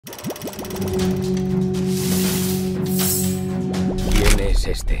¿Quién es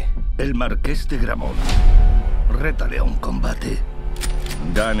este? El Marqués de Gramont. Rétale a un combate.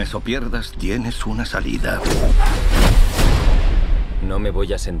 Ganes o pierdas, tienes una salida. No me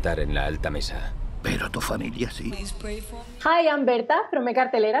voy a sentar en la alta mesa. Pero tu familia sí. Hi, I'm Berta from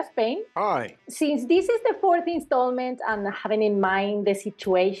Cartelera, Spain. Hi. Since this is the fourth installment and having in mind the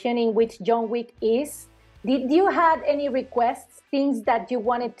situation in which John Wick is, did you have any requests, things that you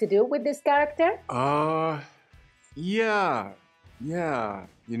wanted to do with this character? Yeah.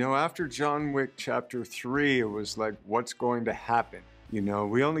 You know, after John Wick Chapter 3, it was like, what's going to happen? You know,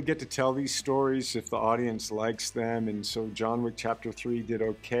 we only get to tell these stories if the audience likes them, and so John Wick Chapter 3 did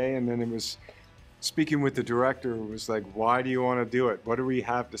okay, and then it was, speaking with the director, it was like, why do you want to do it? What do we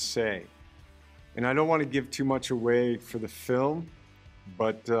have to say? And I don't want to give too much away for the film,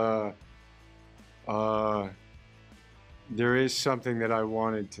 but there is something that I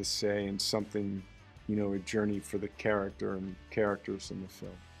wanted to say, and something, you know, a journey for the character and characters in the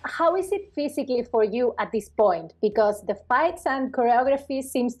film. How is it physically for you at this point? Because the fights and choreography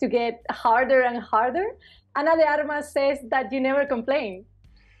seems to get harder and harder. Ana de Armas says that you never complain.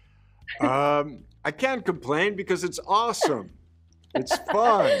 I can't complain because it's awesome. It's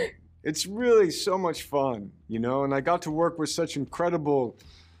fun. It's really so much fun, you know, and I got to work with such incredible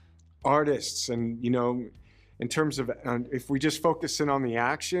artists, and, you know, in terms of, if we just focus in on the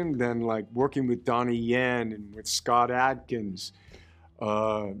action, then like working with Donnie Yen and with Scott Adkins,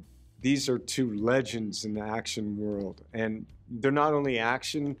 these are two legends in the action world. And they're not only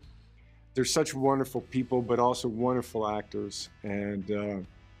action, they're such wonderful people, but also wonderful actors. And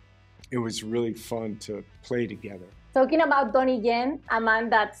it was really fun to play together. Talking about Donnie Yen, a man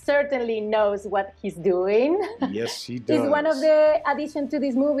that certainly knows what he's doing. Yes, he does. He's one of the additions to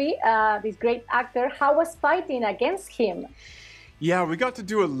this movie, this great actor. How was fighting against him? Yeah, we got to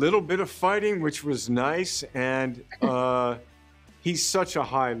do a little bit of fighting, which was nice. And he's such a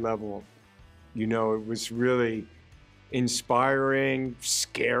high level. You know, it was really inspiring,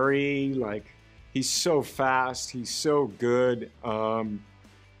 scary. Like, he's so fast, he's so good.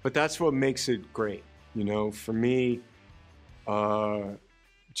 But that's what makes it great. You know, for me,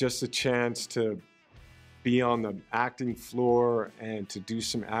 just a chance to be on the acting floor and to do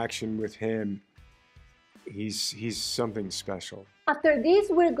some action with him, he's something special. After this,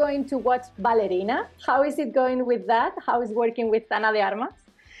 we're going to watch Ballerina. How is it going with that? How is working with Ana de Armas?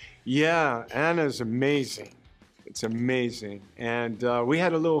 Yeah, Anna's amazing. It's amazing. And we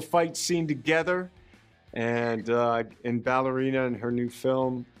had a little fight scene together. And in Ballerina, in her new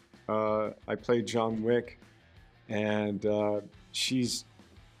film, I played John Wick, and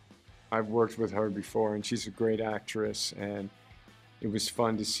I've worked with her before, and she's a great actress, and it was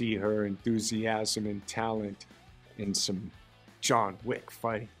fun to see her enthusiasm and talent in some John Wick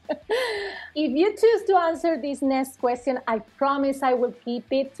fighting. If you choose to answer this next question, I promise I will keep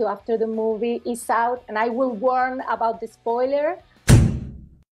it to after the movie is out, and I will warn about the spoiler.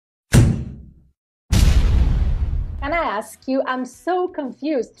 Can I ask you, I'm so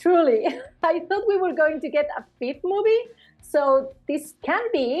confused, truly. I thought we were going to get a fifth movie, so this can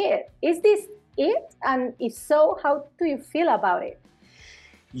be it. Is this it? And if so, how do you feel about it?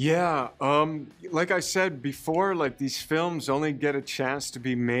 Yeah, like I said before, like these films only get a chance to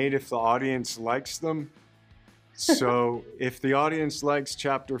be made if the audience likes them. So if the audience likes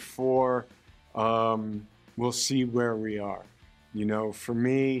Chapter 4, we'll see where we are. You know, for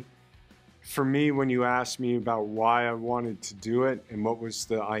me, when you asked me about why I wanted to do it and what was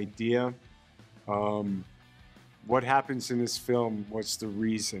the idea, what happens in this film was the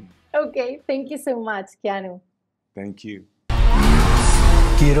reason. Okay, thank you so much, Keanu. Thank you.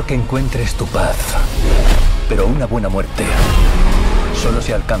 Quiero que encuentres tu paz, pero una buena muerte solo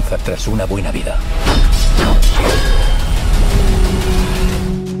se alcanza tras una buena vida.